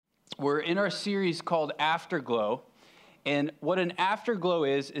We're in our series called Afterglow. And what an afterglow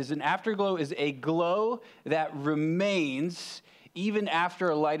is an afterglow is a glow that remains even after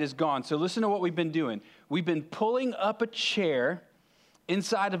a light is gone. So listen to what we've been doing. We've been pulling up a chair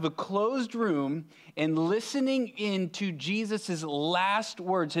inside of a closed room and listening into Jesus' last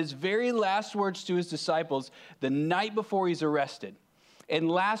words, his very last words to his disciples the night before he's arrested.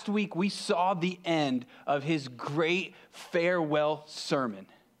 And last week we saw the end of his great farewell sermon.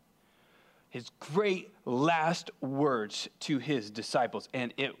 His great last words to his disciples.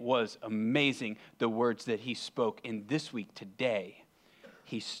 And it was amazing, the words that he spoke. And this week, today,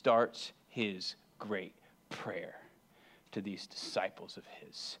 he starts his great prayer to these disciples of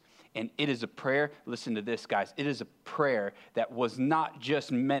his. And it is a prayer, listen to this, guys. It is a prayer that was not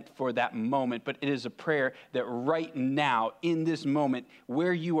just meant for that moment, but it is a prayer that right now, in this moment,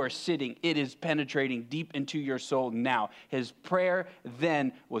 where you are sitting, it is penetrating deep into your soul now. His prayer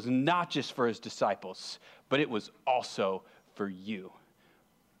then was not just for his disciples, but it was also for you.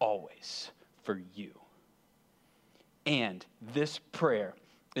 Always for you. And this prayer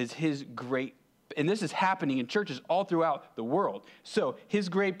is his great, and this is happening in churches all throughout the world. So his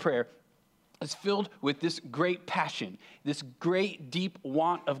great prayer is filled with this great passion, this great deep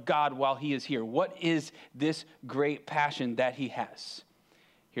want of God while he is here. What is this great passion that he has?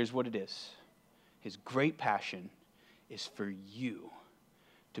 Here's what it is. His great passion is for you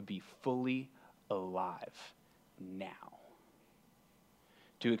to be fully alive now.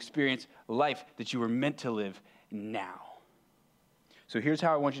 To experience life that you were meant to live now. So here's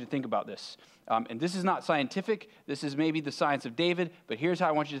how I want you to think about this. And this is not scientific. This is maybe the science of David. But here's how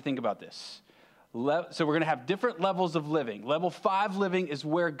I want you to think about this. So we're going to have different levels of living. Level 5 living is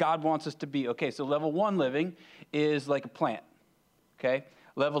where God wants us to be. Okay, so level 1 living is like a plant. Okay?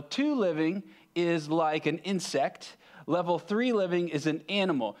 Level 2 living is like an insect. Level 3 living is an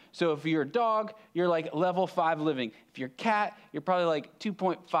animal. So if you're a dog, you're like level 5 living. If you're a cat, you're probably like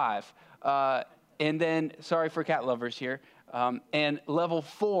 2.5. And then, sorry for cat lovers here. And level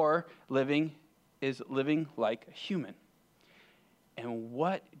 4 living is living like a human. And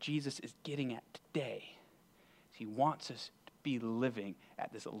what Jesus is getting at today is he wants us to be living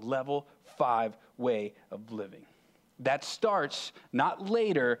at this level 5 way of living. That starts not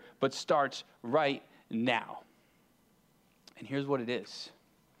later, but starts right now. And here's what it is.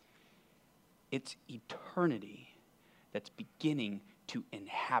 It's eternity that's beginning to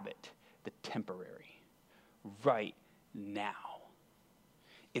inhabit the temporary right now.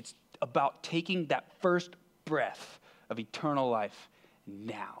 It's about taking that first breath of eternal life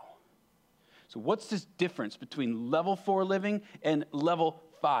now. So what's this difference between level 4 living and level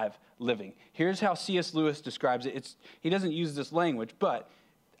 5 living? Here's how C.S. Lewis describes it. He doesn't use this language, but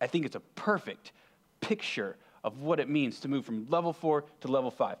I think it's a perfect picture of what it means to move from level 4 to level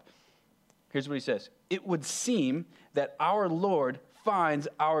 5. Here's what he says. It would seem that our Lord finds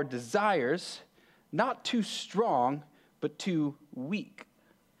our desires not too strong, but too weak.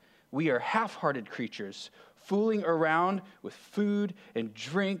 We are half-hearted creatures, fooling around with food and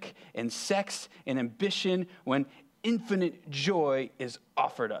drink and sex and ambition when infinite joy is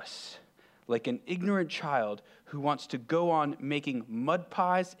offered us. Like an ignorant child who wants to go on making mud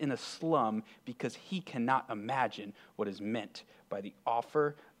pies in a slum because he cannot imagine what is meant by the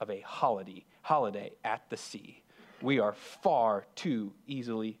offer of a holiday at the sea. We are far too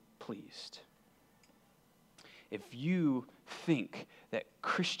easily pleased. If you think that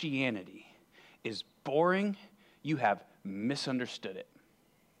Christianity is boring, you have misunderstood it.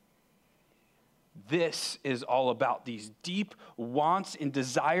 This is all about these deep wants and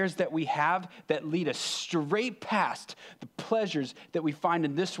desires that we have that lead us straight past the pleasures that we find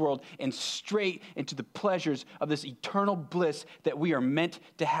in this world and straight into the pleasures of this eternal bliss that we are meant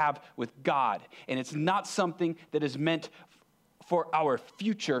to have with God. And it's not something that is meant for our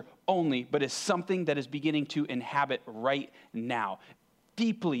future only, but is something that is beginning to inhabit right now,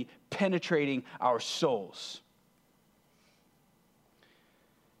 deeply penetrating our souls.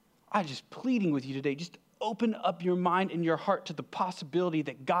 I'm just pleading with you today, just open up your mind and your heart to the possibility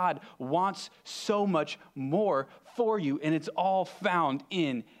that God wants so much more for you, and it's all found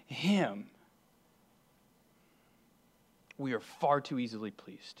in him. We are far too easily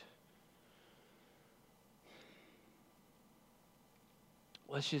pleased.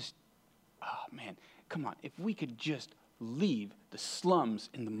 Let's just, come on. If we could just leave the slums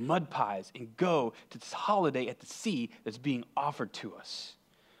and the mud pies and go to this holiday at the sea that's being offered to us.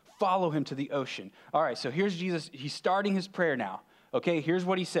 Follow him to the ocean. All right, so here's Jesus. He's starting his prayer now. Okay, here's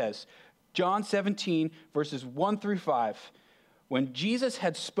what he says. John 17, verses 1 through 5. When Jesus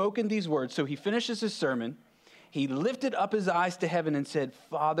had spoken these words, so he finishes his sermon, he lifted up his eyes to heaven and said,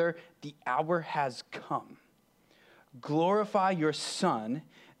 Father, the hour has come. Glorify your Son,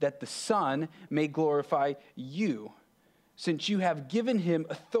 that the Son may glorify you, since you have given him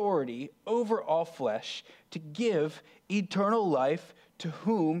authority over all flesh to give eternal life to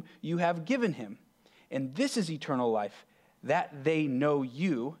whom you have given him. And this is eternal life, that they know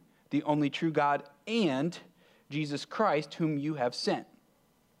you, the only true God, and Jesus Christ, whom you have sent.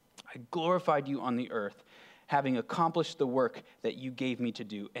 I glorified you on the earth, having accomplished the work that you gave me to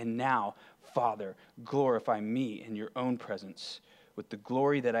do. And now, Father, glorify me in your own presence with the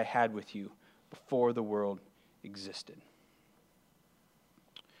glory that I had with you before the world existed.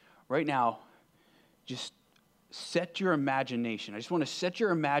 Right now, just set your imagination. I just want to set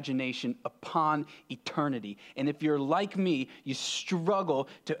your imagination upon eternity. And if you're like me, you struggle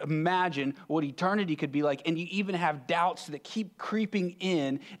to imagine what eternity could be like, and you even have doubts that keep creeping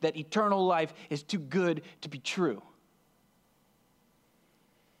in that eternal life is too good to be true.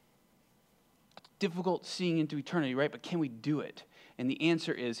 It's difficult seeing into eternity, right? But can we do it? And the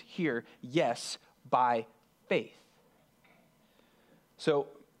answer is here, yes, by faith. So,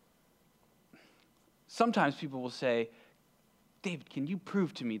 sometimes people will say, David, can you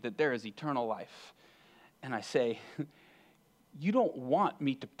prove to me that there is eternal life? And I say, you don't want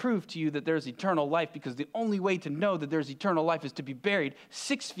me to prove to you that there's eternal life, because the only way to know that there's eternal life is to be buried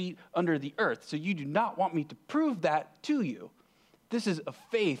 6 feet under the earth. So you do not want me to prove that to you. This is a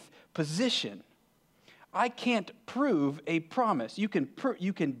faith position. I can't prove a promise. You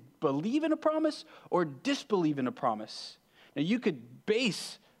can believe in a promise or disbelieve in a promise. Now, you could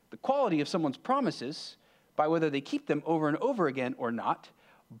base the quality of someone's promises by whether they keep them over and over again or not,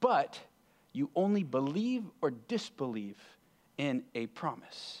 but you only believe or disbelieve in a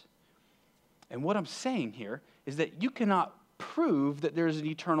promise. And what I'm saying here is that you cannot prove that there is an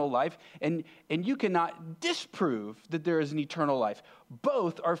eternal life, and you cannot disprove that there is an eternal life.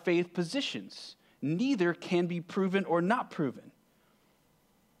 Both are faith positions. Neither can be proven or not proven.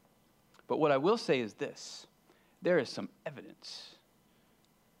 But what I will say is this: there is some evidence,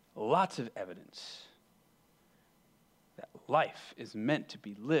 lots of evidence, that life is meant to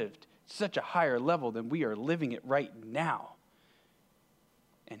be lived at such a higher level than we are living it right now.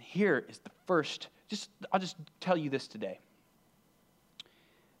 And here is the first, I'll just tell you this today.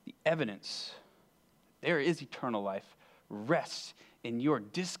 The evidence there is eternal life rests in your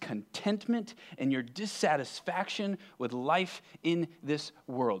discontentment and your dissatisfaction with life in this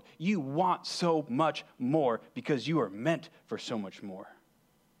world. You want so much more because you are meant for so much more.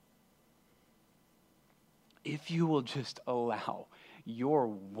 If you will just allow your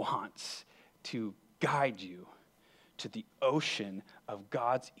wants to guide you to the ocean of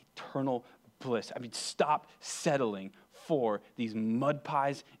God's eternal bliss. I mean, stop settling for these mud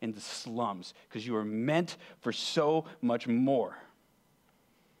pies in the slums, because you are meant for so much more.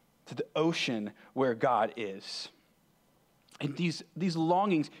 To the ocean where God is. And these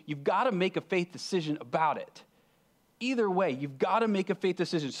longings, you've got to make a faith decision about it. Either way, you've got to make a faith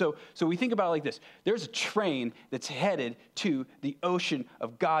decision. So we think about it like this. There's a train that's headed to the ocean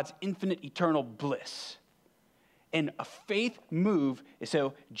of God's infinite eternal bliss. And a faith move,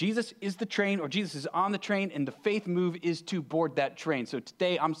 so Jesus is the train, or Jesus is on the train, and the faith move is to board that train. So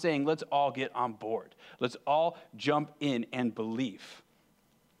today I'm saying, let's all get on board. Let's all jump in and believe.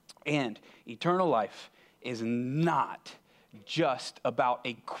 And eternal life is not just about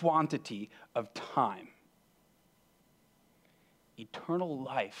a quantity of time. Eternal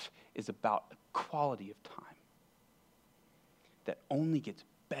life is about a quality of time that only gets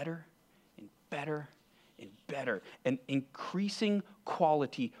better and better and better, an increasing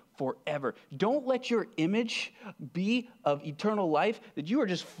quality forever. Don't let your image be of eternal life that you are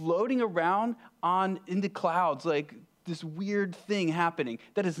just floating around in the clouds like this weird thing happening.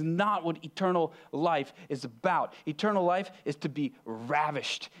 That is not what eternal life is about. Eternal life is to be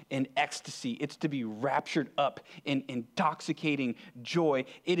ravished in ecstasy. It's to be raptured up in intoxicating joy.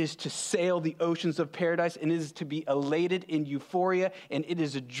 It is to sail the oceans of paradise, and it is to be elated in euphoria, and it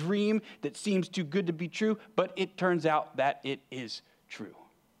is a dream that seems too good to be true, but it turns out that it is true.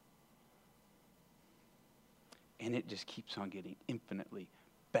 And it just keeps on getting infinitely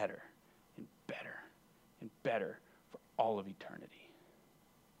better and better and better all of eternity.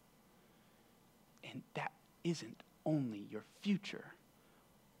 And that isn't only your future,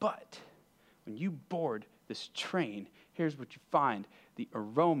 but when you board this train, here's what you find. The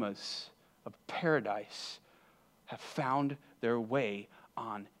aromas of paradise have found their way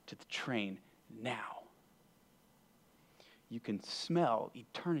on to the train now. You can smell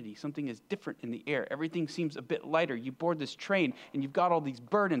eternity. Something is different in the air. Everything seems a bit lighter. You board this train and you've got all these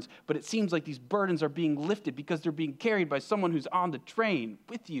burdens, but it seems like these burdens are being lifted because they're being carried by someone who's on the train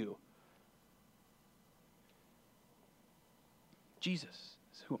with you. Jesus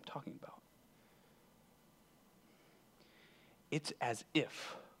is who I'm talking about. It's as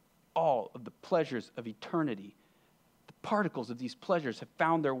if all of the pleasures of eternity, the particles of these pleasures have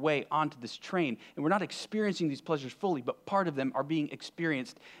found their way onto this train, and we're not experiencing these pleasures fully, but part of them are being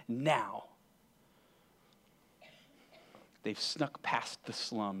experienced now. They've snuck past the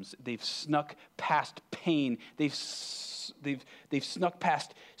slums. They've snuck past pain. They've snuck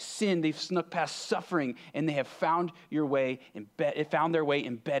past sin. They've snuck past suffering, and they have found their way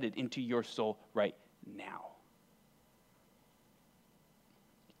embedded into your soul right now.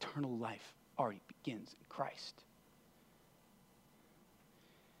 Eternal life already begins in Christ.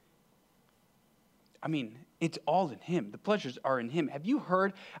 I mean, it's all in Him. The pleasures are in Him. Have you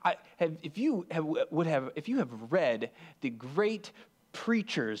heard? If you have read the great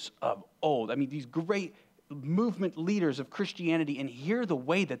preachers of old, I mean, these great movement leaders of Christianity, and hear the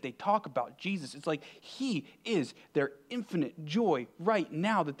way that they talk about Jesus, it's like He is their infinite joy right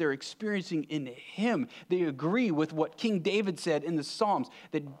now that they're experiencing in Him. They agree with what King David said in the Psalms,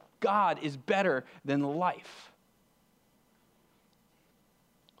 that God is better than life.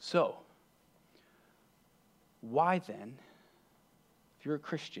 So, why then, if you're a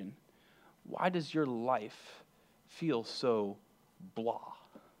Christian, why does your life feel so blah?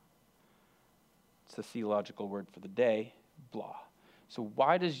 It's the theological word for the day, blah. So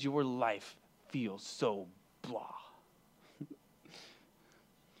why does your life feel so blah?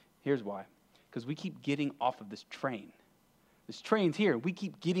 Here's why. Because we keep getting off of this train. This train's here. We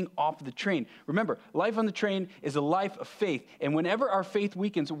keep getting off of the train. Remember, life on the train is a life of faith. And whenever our faith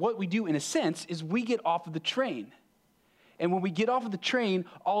weakens, what we do in a sense is we get off of the train. And when we get off of the train,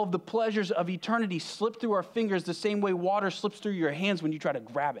 all of the pleasures of eternity slip through our fingers the same way water slips through your hands when you try to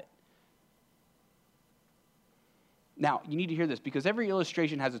grab it. Now, you need to hear this because every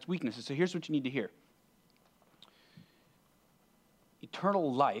illustration has its weaknesses. So here's what you need to hear.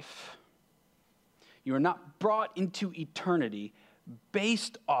 Eternal life, you are not brought into eternity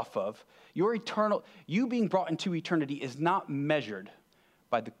based off of you being brought into eternity is not measured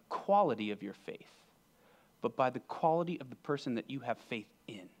by the quality of your faith, but by the quality of the person that you have faith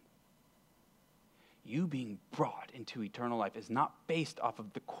in. You being brought into eternal life is not based off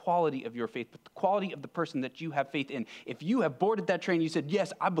of the quality of your faith, but the quality of the person that you have faith in. If you have boarded that train, you said,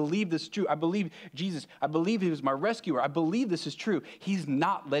 yes, I believe this is true. I believe Jesus. I believe He was my rescuer. I believe this is true. He's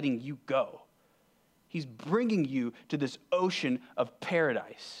not letting you go. He's bringing you to this ocean of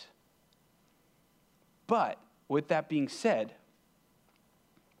paradise. But with that being said,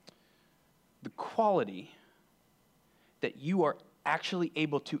 the quality that you are actually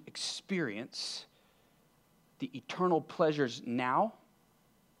able to experience the eternal pleasures now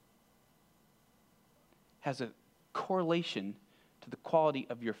has a correlation to the quality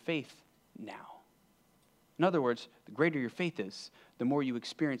of your faith now. In other words, the greater your faith is, the more you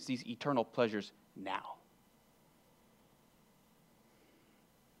experience these eternal pleasures now.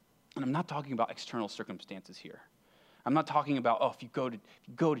 And I'm not talking about external circumstances here. I'm not talking about, if you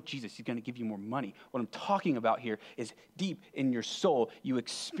go to Jesus, He's going to give you more money. What I'm talking about here is deep in your soul, you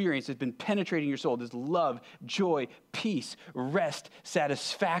experience, it's been penetrating your soul, this love, joy, peace, rest,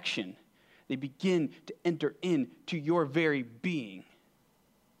 satisfaction. They begin to enter into your very being.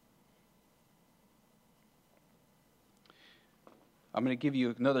 I'm going to give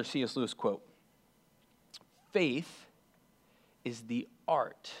you another C.S. Lewis quote. Faith is the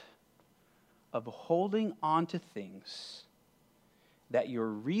art of holding on to things that your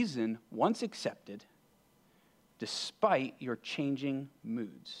reason once accepted despite your changing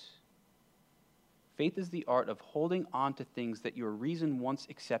moods. Faith is the art of holding on to things that your reason once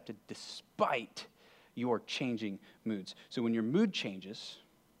accepted despite your changing moods. So when your mood changes,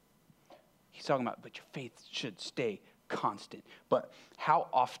 he's talking about, but your faith should stay constant. But how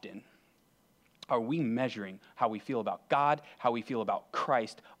often are we measuring how we feel about God, how we feel about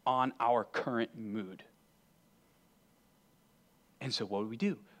Christ on our current mood? And so what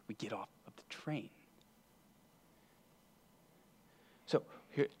do? We get off of the train. So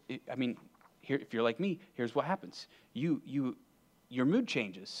here, if you're like me, here's what happens. Your mood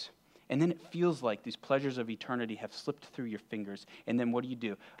changes, and then it feels like these pleasures of eternity have slipped through your fingers. And then what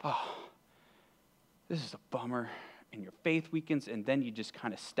do? Oh, this is a bummer. And your faith weakens, and then you just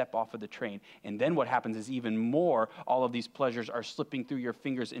kind of step off of the train. And then what happens is even more, all of these pleasures are slipping through your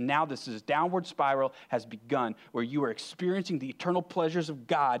fingers. And now this downward spiral has begun, where you are experiencing the eternal pleasures of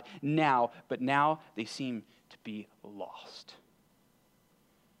God now, but now they seem to be lost.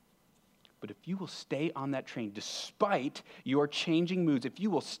 But if you will stay on that train, despite your changing moods, if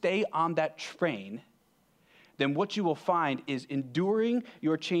you will stay on that train, then what you will find is enduring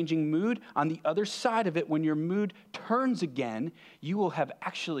your changing mood, on the other side of it, when your mood turns again, you will have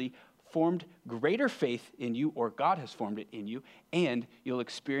actually formed greater faith in you, or God has formed it in you, and you'll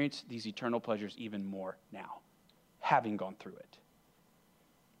experience these eternal pleasures even more now, having gone through it.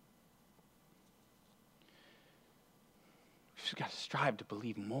 We've just got to strive to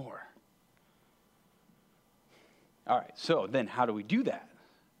believe more. All right, so then how do we do that?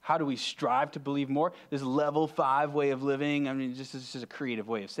 How do we strive to believe more? This level 5 way of living, this is a creative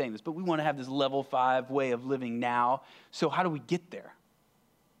way of saying this, but we want to have this level 5 way of living now. So how do we get there?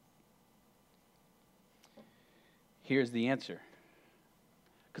 Here's the answer.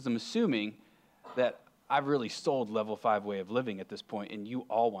 Because I'm assuming that I've really sold level 5 way of living at this point, and you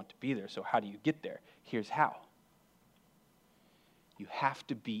all want to be there. So how do you get there? Here's how. You have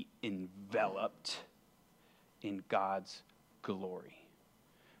to be enveloped in God's glory.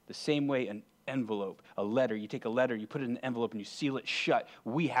 The same way an envelope, a letter, you take a letter, you put it in an envelope, and you seal it shut.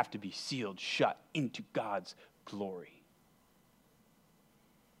 We have to be sealed shut into God's glory.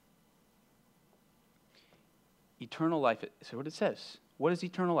 Eternal life, so what it says. What is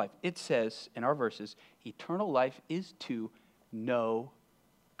eternal life? It says in our verses, eternal life is to know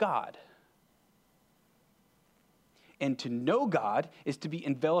God. And to know God is to be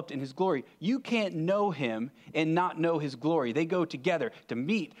enveloped in his glory. You can't know him and not know his glory. They go together. To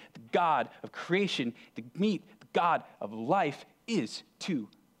meet the God of creation, to meet the God of life, is to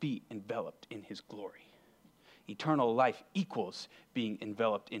be enveloped in his glory. Eternal life equals being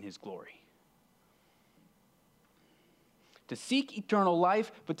enveloped in his glory. To seek eternal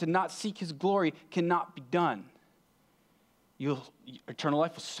life, but to not seek his glory cannot be done. Eternal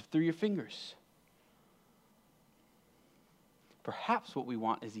life will sift through your fingers. Perhaps what we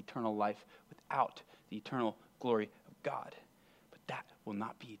want is eternal life without the eternal glory of God. But that will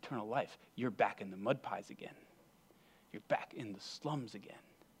not be eternal life. You're back in the mud pies again. You're back in the slums again.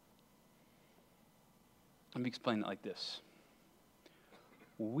 Let me explain it like this.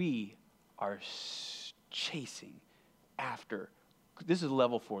 We are chasing after, this is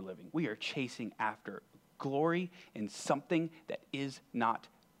level 4 living. We are chasing after glory in something that is not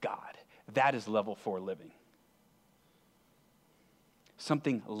God. That is level 4 living.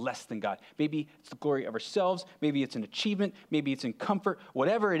 Something less than God. Maybe it's the glory of ourselves. Maybe it's an achievement. Maybe it's in comfort.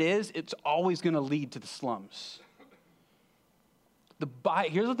 Whatever it is, it's always going to lead to the slums.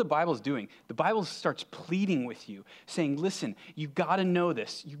 Here's what the Bible is doing. The Bible starts pleading with you, saying, listen, you got to know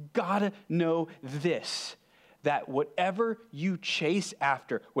this. You got to know this, that whatever you chase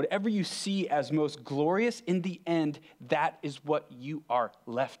after, whatever you see as most glorious, in the end, that is what you are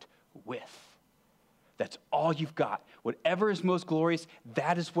left with. That's all you've got. Whatever is most glorious,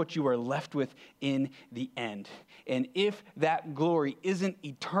 that is what you are left with in the end. And if that glory isn't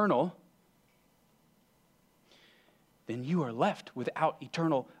eternal, then you are left without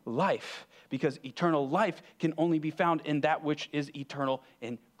eternal life, because eternal life can only be found in that which is eternal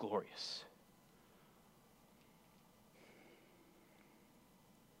and glorious.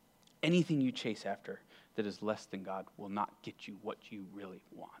 Anything you chase after that is less than God will not get you what you really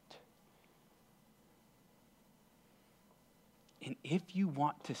want. And if you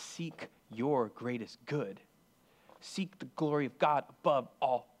want to seek your greatest good, seek the glory of God above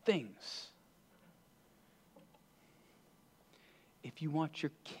all things. If you want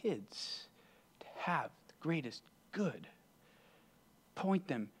your kids to have the greatest good, point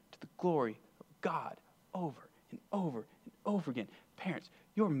them to the glory of God over and over and over again. Parents,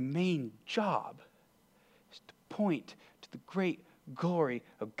 your main job is to point to the great glory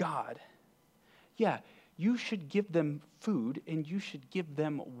of God. Yeah, you should give them food and you should give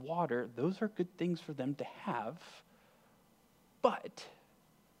them water. Those are good things for them to have. But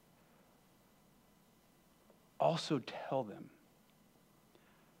also tell them,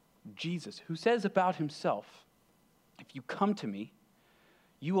 Jesus, who says about himself, if you come to me,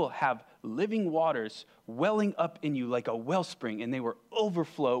 you will have living waters welling up in you like a wellspring, and they will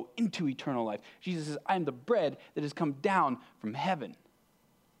overflow into eternal life. Jesus says, I am the bread that has come down from heaven.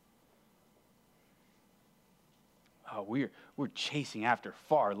 Oh, we're chasing after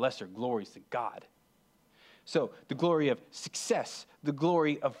far lesser glories than God. So the glory of success, the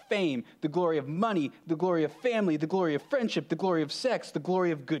glory of fame, the glory of money, the glory of family, the glory of friendship, the glory of sex, the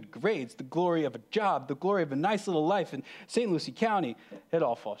glory of good grades, the glory of a job, the glory of a nice little life in St. Lucie County, it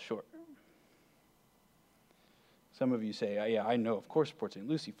all falls short. Some of you say, yeah, I know, of course, Port St.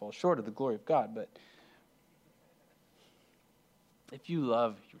 Lucie falls short of the glory of God, but if you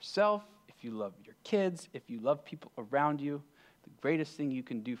love yourself, if if you love your kids, if you love people around you, the greatest thing you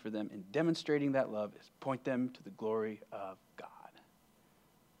can do for them in demonstrating that love is point them to the glory of God.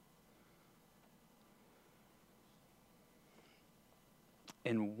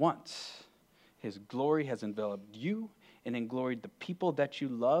 And once his glory has enveloped you and engloried the people that you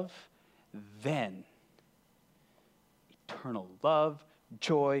love, then eternal love,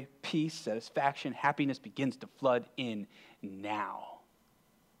 joy, peace, satisfaction, happiness begins to flood in now.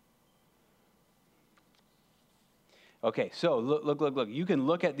 Okay, so look. You can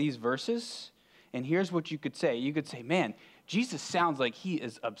look at these verses, and here's what you could say. You could say, man, Jesus sounds like he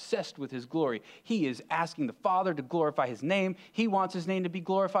is obsessed with his glory. He is asking the Father to glorify his name. He wants his name to be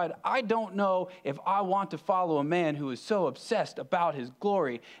glorified. I don't know if I want to follow a man who is so obsessed about his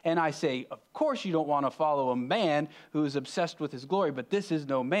glory. And I say, of course you don't want to follow a man who is obsessed with his glory, but this is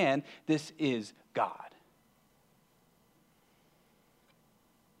no man. This is God.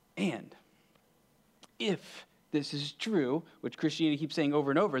 And if this is true, which Christianity keeps saying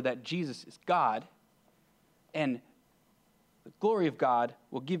over and over, that Jesus is God, and the glory of God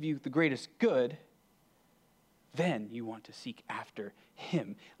will give you the greatest good, then you want to seek after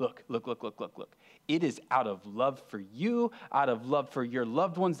him. Look. It is out of love for you, out of love for your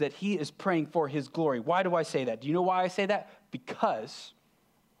loved ones, that he is praying for his glory. Why do I say that? Do you know why I say that? Because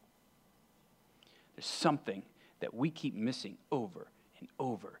there's something that we keep missing over and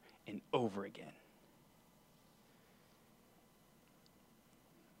over and over again.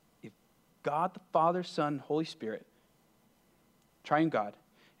 God, the Father, Son, Holy Spirit, triune God,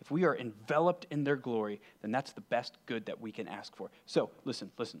 if we are enveloped in their glory, then that's the best good that we can ask for. So listen.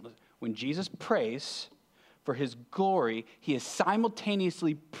 When Jesus prays for his glory, he is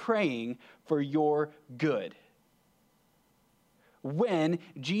simultaneously praying for your good. When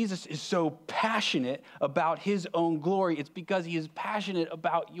Jesus is so passionate about his own glory, it's because he is passionate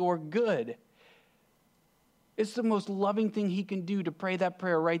about your good. It's the most loving thing he can do to pray that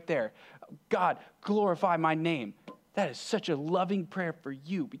prayer right there. God, glorify my name. That is such a loving prayer for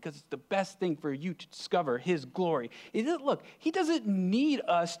you because it's the best thing for you to discover his glory. Look, he doesn't need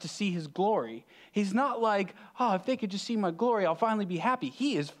us to see his glory. He's not like, if they could just see my glory, I'll finally be happy.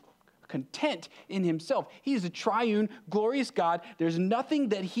 He is content in himself. He is a triune, glorious God. There's nothing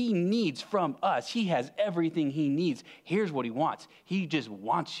that he needs from us. He has everything he needs. Here's what he wants. He just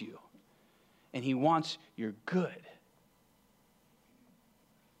wants you. And he wants your good.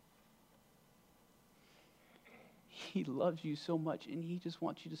 He loves you so much, and he just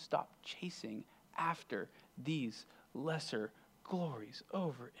wants you to stop chasing after these lesser glories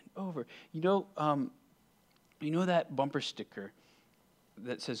over and over. You know that bumper sticker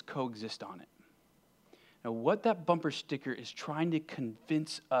that says coexist on it? Now, what that bumper sticker is trying to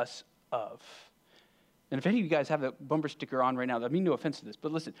convince us of, and if any of you guys have a bumper sticker on right now, I mean no offense to this,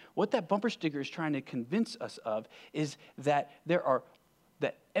 but listen, what that bumper sticker is trying to convince us of is that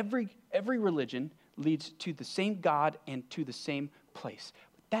every religion leads to the same God and to the same place.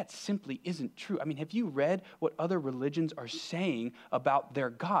 But that simply isn't true. I mean, have you read what other religions are saying about their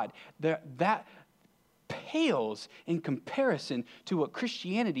God? That pales in comparison to what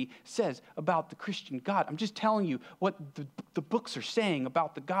Christianity says about the Christian God. I'm just telling you what the books are saying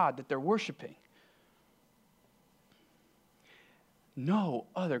about the God that they're worshiping. No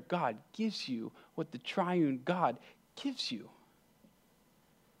other God gives you what the triune God gives you.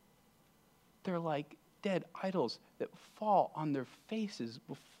 They're like dead idols that fall on their faces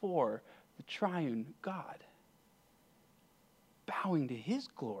before the triune God, bowing to his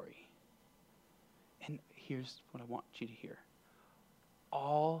glory. And here's what I want you to hear.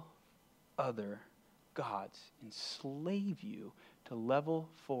 All other gods enslave you to level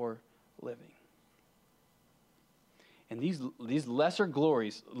for living. And these lesser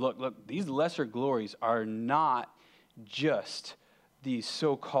glories, look, these lesser glories are not just these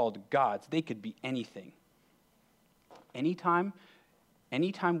so-called gods. They could be anything. Anytime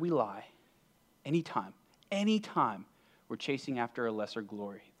we lie, anytime we're chasing after a lesser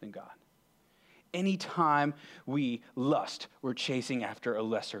glory than God. Anytime we lust, we're chasing after a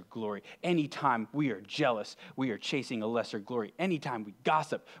lesser glory. Anytime we are jealous, we are chasing a lesser glory. Anytime we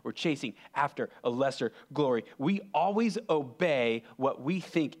gossip, we're chasing after a lesser glory. We always obey what we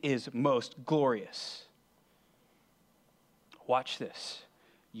think is most glorious. Watch this.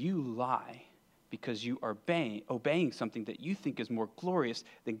 You lie because you are obeying something that you think is more glorious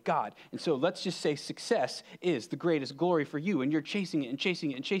than God. And so let's just say success is the greatest glory for you, and you're chasing it and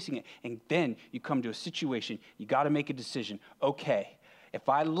chasing it and chasing it. And then you come to a situation, you got to make a decision. Okay, if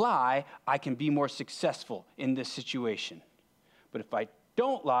I lie, I can be more successful in this situation. But if I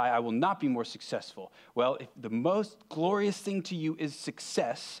don't lie, I will not be more successful. Well, if the most glorious thing to you is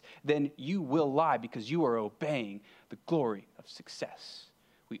success, then you will lie because you are obeying the glory of success.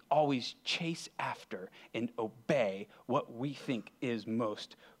 We always chase after and obey what we think is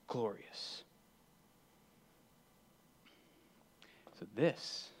most glorious. So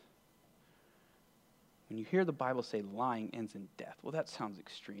when you hear the Bible say lying ends in death, well, that sounds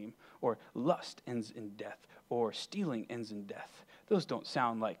extreme. Or lust ends in death, or stealing ends in death. Those don't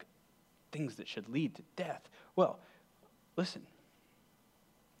sound like things that should lead to death. Well, listen,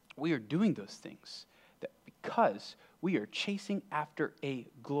 we are doing those things that because we are chasing after a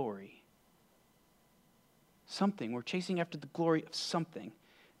glory. We're chasing after the glory of something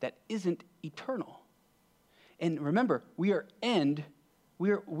that isn't eternal. And remember, we are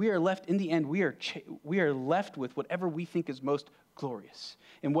left in the end, we are left with whatever we think is most glorious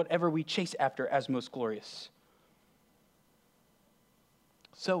and whatever we chase after as most glorious.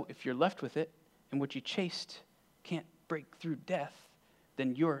 So if you're left with it and what you chased can't break through death,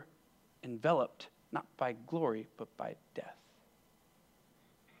 then you're enveloped not by glory, but by death.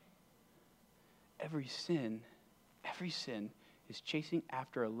 Every sin is chasing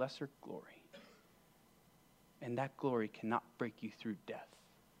after a lesser glory. And that glory cannot break you through death.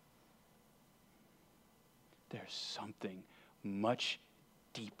 There's something much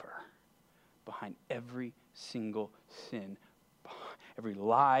deeper behind every single sin. Every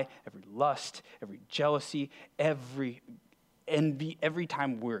lie, every lust, every jealousy, every envy, every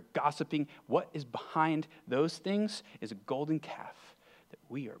time we're gossiping, what is behind those things is a golden calf that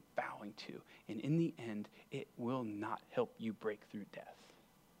we are bowing to. And in the end, it will not help you break through death.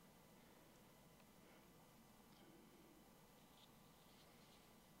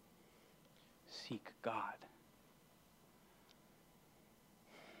 Seek God.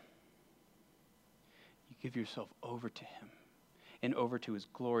 You give yourself over to him and over to his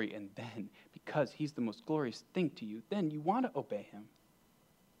glory, and then, because he's the most glorious thing to you, then you want to obey him.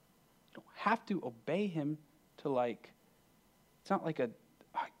 You don't have to obey him to it's not like I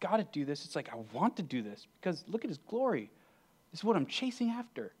got to do this. It's like, I want to do this because look at his glory. This is what I'm chasing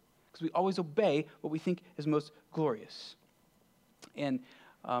after, because we always obey what we think is most glorious. And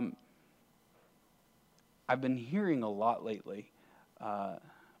I've been hearing a lot lately, I'm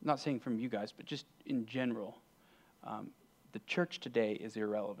not saying from you guys, but just in general, the church today is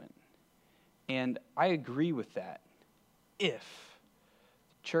irrelevant. And I agree with that if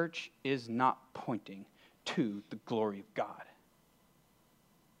the church is not pointing to the glory of God.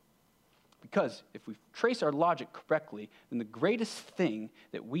 Because if we trace our logic correctly, then the greatest thing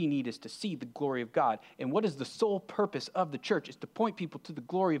that we need is to see the glory of God. And what is the sole purpose of the church is to point people to the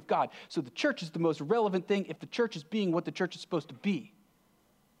glory of God. So the church is the most relevant thing if the church is being what the church is supposed to be.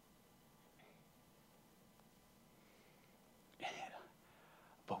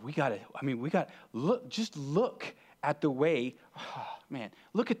 But we got to look at the way,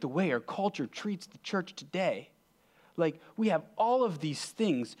 look at the way our culture treats the church today. Like, we have all of these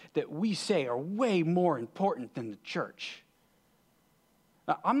things that we say are way more important than the church.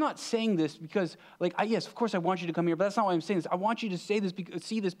 Now, I'm not saying this because, yes, of course I want you to come here, but that's not why I'm saying this. I want you to see this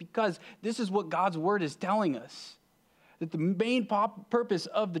because this is what God's word is telling us. That the main purpose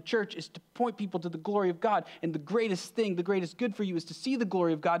of the church is to point people to the glory of God. And the greatest good for you is to see the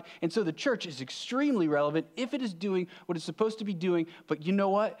glory of God. And so the church is extremely relevant if it is doing what it's supposed to be doing. But you know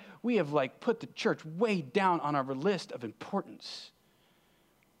what? We have put the church way down on our list of importance.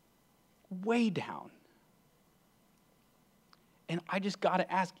 Way down. And I just got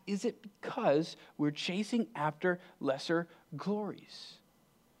to ask, is it because we're chasing after lesser glories?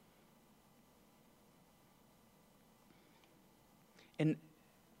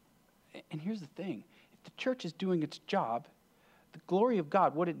 And here's the thing. If the church is doing its job, the glory of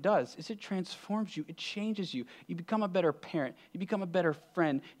God, what it does is it transforms you. It changes you. You become a better parent. You become a better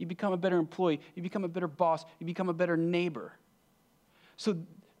friend. You become a better employee. You become a better boss. You become a better neighbor. So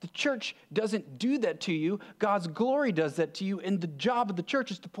the church doesn't do that to you. God's glory does that to you. And the job of the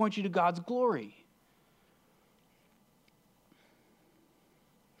church is to point you to God's glory.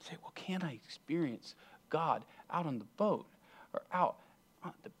 You say, well, can't I experience God out on the boat or out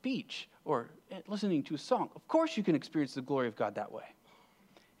on the beach or listening to a song? Of course you can experience the glory of God that way.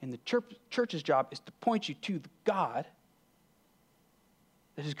 And the church's job is to point you to the God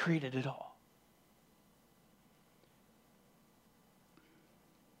that has created it all.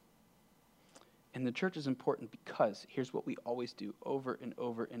 And the church is important because here's what we always do over and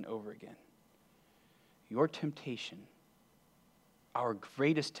over and over again. Your temptation, our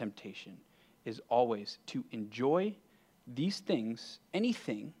greatest temptation, is always to enjoy these things,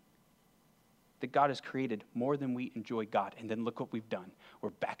 anything, that God has created more than we enjoy God. And then look what we've done.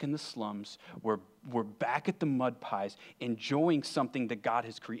 We're back in the slums. We're back at the mud pies, enjoying something that God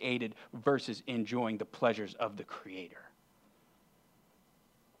has created versus enjoying the pleasures of the Creator.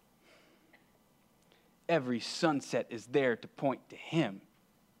 Every sunset is there to point to Him.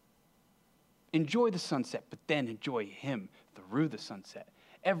 Enjoy the sunset, but then enjoy Him through the sunset.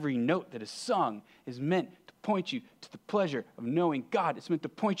 Every note that is sung is meant to point you to the pleasure of knowing God. It's meant to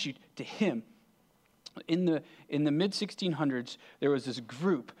point you to Him. In the mid-1600s, there was this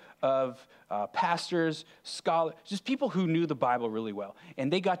group of pastors, scholars, just people who knew the Bible really well.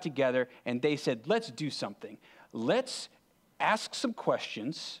 And they got together and they said, let's do something. Let's ask some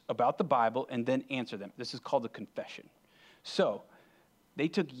questions about the Bible and then answer them. This is called a confession. So they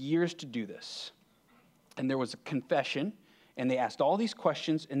took years to do this. And there was a confession, and they asked all these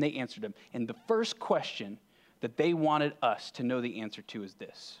questions and they answered them. And the first question that they wanted us to know the answer to is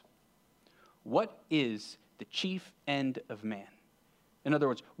this: what is the chief end of man? In other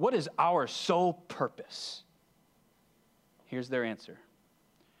words, what is our sole purpose? Here's their answer: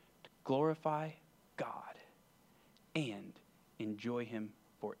 to glorify God and enjoy Him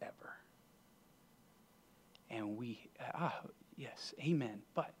forever. And yes, amen.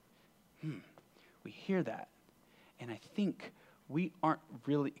 But we hear that, and I think we aren't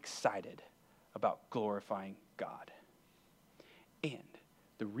really excited about glorifying God. And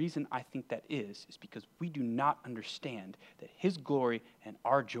the reason I think that is because we do not understand that His glory and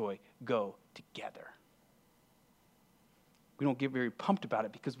our joy go together. We don't get very pumped about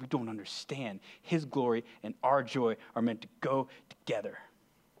it because we don't understand His glory and our joy are meant to go together.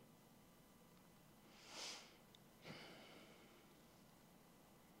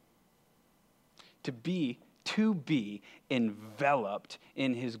 To be enveloped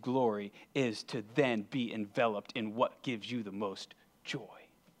in His glory is to then be enveloped in what gives you the most joy.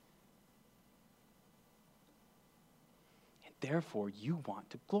 And therefore, you want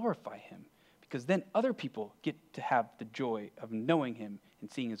to glorify Him, because then other people get to have the joy of knowing Him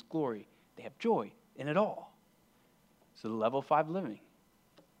and seeing His glory. They have joy in it all. So level 5 living.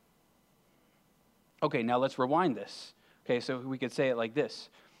 Okay, now let's rewind this. Okay, so we could say it like this: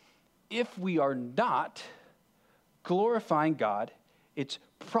 if we are not glorifying God, it's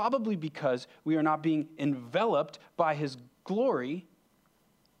probably because we are not being enveloped by His glory,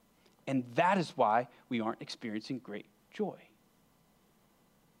 and that is why we aren't experiencing great joy.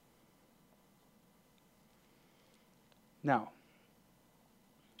 Now,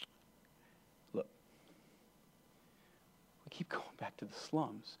 look, we keep going back to the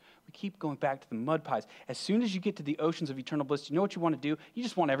slums. We keep going back to the mud pies. As soon as you get to the oceans of eternal bliss, you know what you want to do? You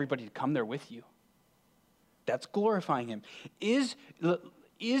just want everybody to come there with you. That's glorifying Him. Is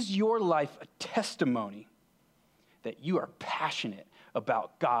your life a testimony that you are passionate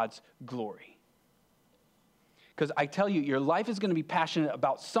about God's glory? Because I tell you, your life is going to be passionate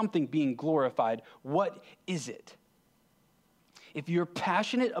about something being glorified. What is it? If you're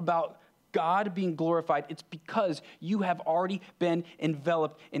passionate about God being glorified, it's because you have already been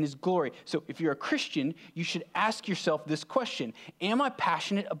enveloped in His glory. So if you're a Christian, you should ask yourself this question: am I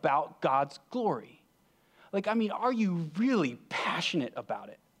passionate about God's glory? Are you really passionate about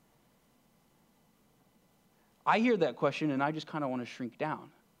it? I hear that question and I just kind of want to shrink down.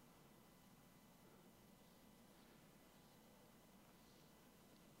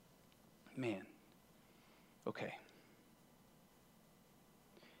 Man, okay.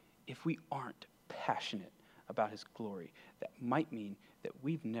 If we aren't passionate about His glory, that might mean that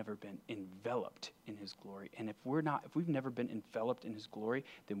we've never been enveloped in His glory. And if we've never been enveloped in His glory,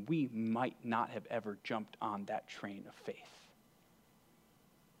 then we might not have ever jumped on that train of faith.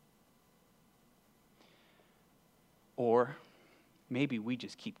 Or maybe we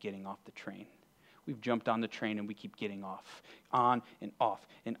just keep getting off the train. We've jumped on the train and we keep getting off, on and off,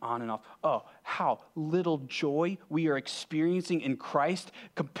 and on and off. Oh, how little joy we are experiencing in Christ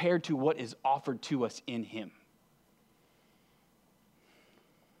compared to what is offered to us in Him.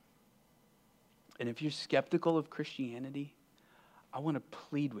 And if you're skeptical of Christianity, I want to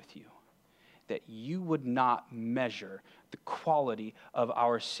plead with you that you would not measure the quality of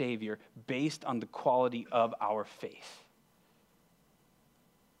our Savior based on the quality of our faith.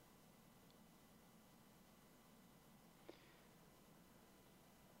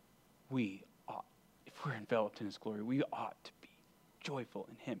 We ought, if we're enveloped in His glory, we ought to be joyful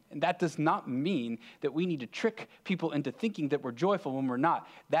in Him. And that does not mean that we need to trick people into thinking that we're joyful when we're not.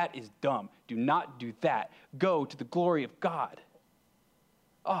 That is dumb. Do not do that. Go to the glory of God.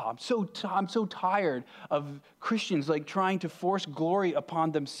 Oh, I'm so tired of Christians trying to force glory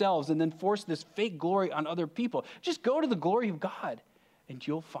upon themselves and then force this fake glory on other people. Just go to the glory of God and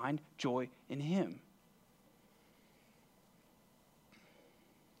you'll find joy in him.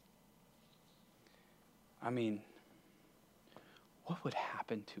 I mean, what would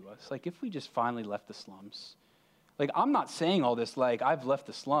happen to us? Like, if we just finally left the slums. Like, I'm not saying all this like I've left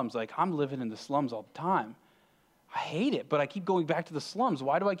the slums. Like, I'm living in the slums all the time. I hate it, but I keep going back to the slums.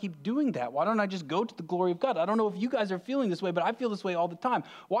 Why do I keep doing that? Why don't I just go to the glory of God? I don't know if you guys are feeling this way, but I feel this way all the time.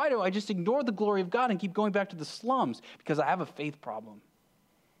 Why do I just ignore the glory of God and keep going back to the slums? Because I have a faith problem.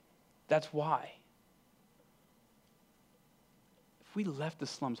 That's why. If we left the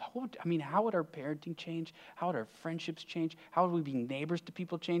slums, how would our parenting change? How would our friendships change? How would we be neighbors to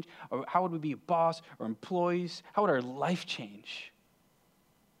people change? Or how would we be a boss or employees? How would our life change?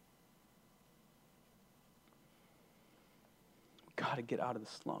 We've got to get out of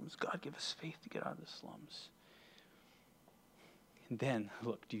the slums. God, give us faith to get out of the slums. And then,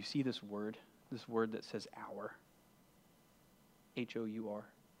 look, do you see this word? This word that says hour. H-O-U-R.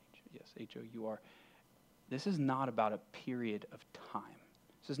 Yes, H-O-U-R. This is not about a period of time.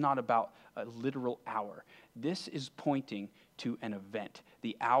 This is not about a literal hour. This is pointing to an event,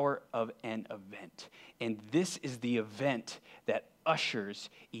 the hour of an event. And this is the event that ushers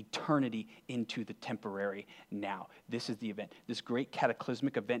eternity into the temporary now. This is the event. This great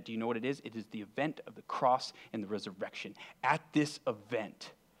cataclysmic event, do you know what it is? It is the event of the cross and the resurrection. At this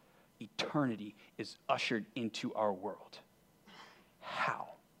event, eternity is ushered into our world. How?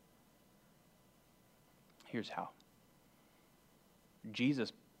 Here's how.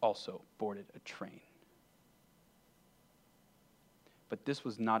 Jesus also boarded a train. But this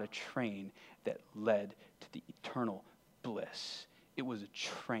was not a train that led to the eternal bliss. It was a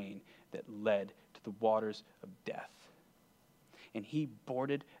train that led to the waters of death. And he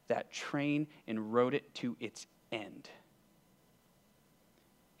boarded that train and rode it to its end.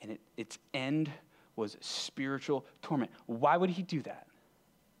 And its end was spiritual torment. Why would he do that?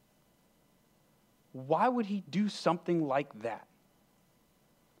 Why would he do something like that?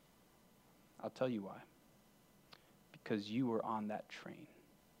 I'll tell you why. Because you were on that train.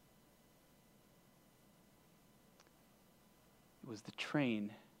 It was the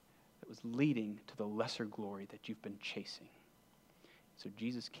train that was leading to the lesser glory that you've been chasing. So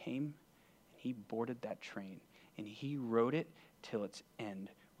Jesus came and he boarded that train and he rode it till its end,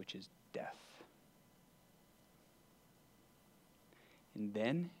 which is death. And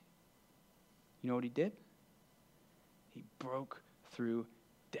then, you know what he did? He broke through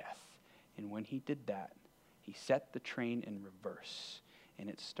death. And when he did that, he set the train in reverse, and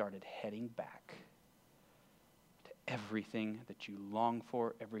it started heading back to everything that you long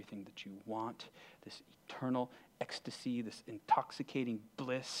for, everything that you want, this eternal ecstasy, this intoxicating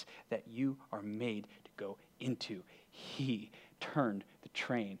bliss that you are made to go into. He turned the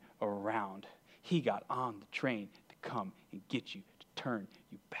train around. He got on the train to come and get you, to turn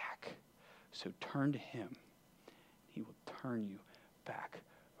you back. So turn to him. He will turn you back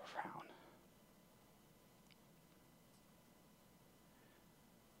around.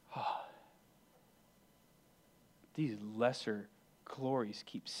 Oh. These lesser glories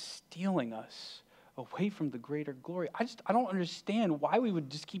keep stealing us away from the greater glory. I don't understand why we would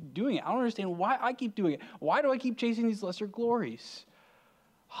just keep doing it. I don't understand why I keep doing it. Why do I keep chasing these lesser glories?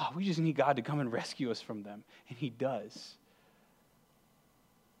 Oh, we just need God to come and rescue us from them. And he does.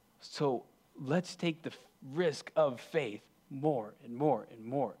 So let's take the risk of faith more and more and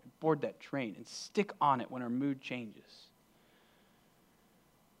more. And board that train and stick on it when our mood changes.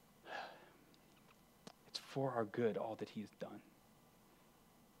 It's for our good, all that he has done.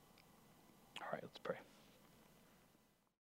 All right, let's pray.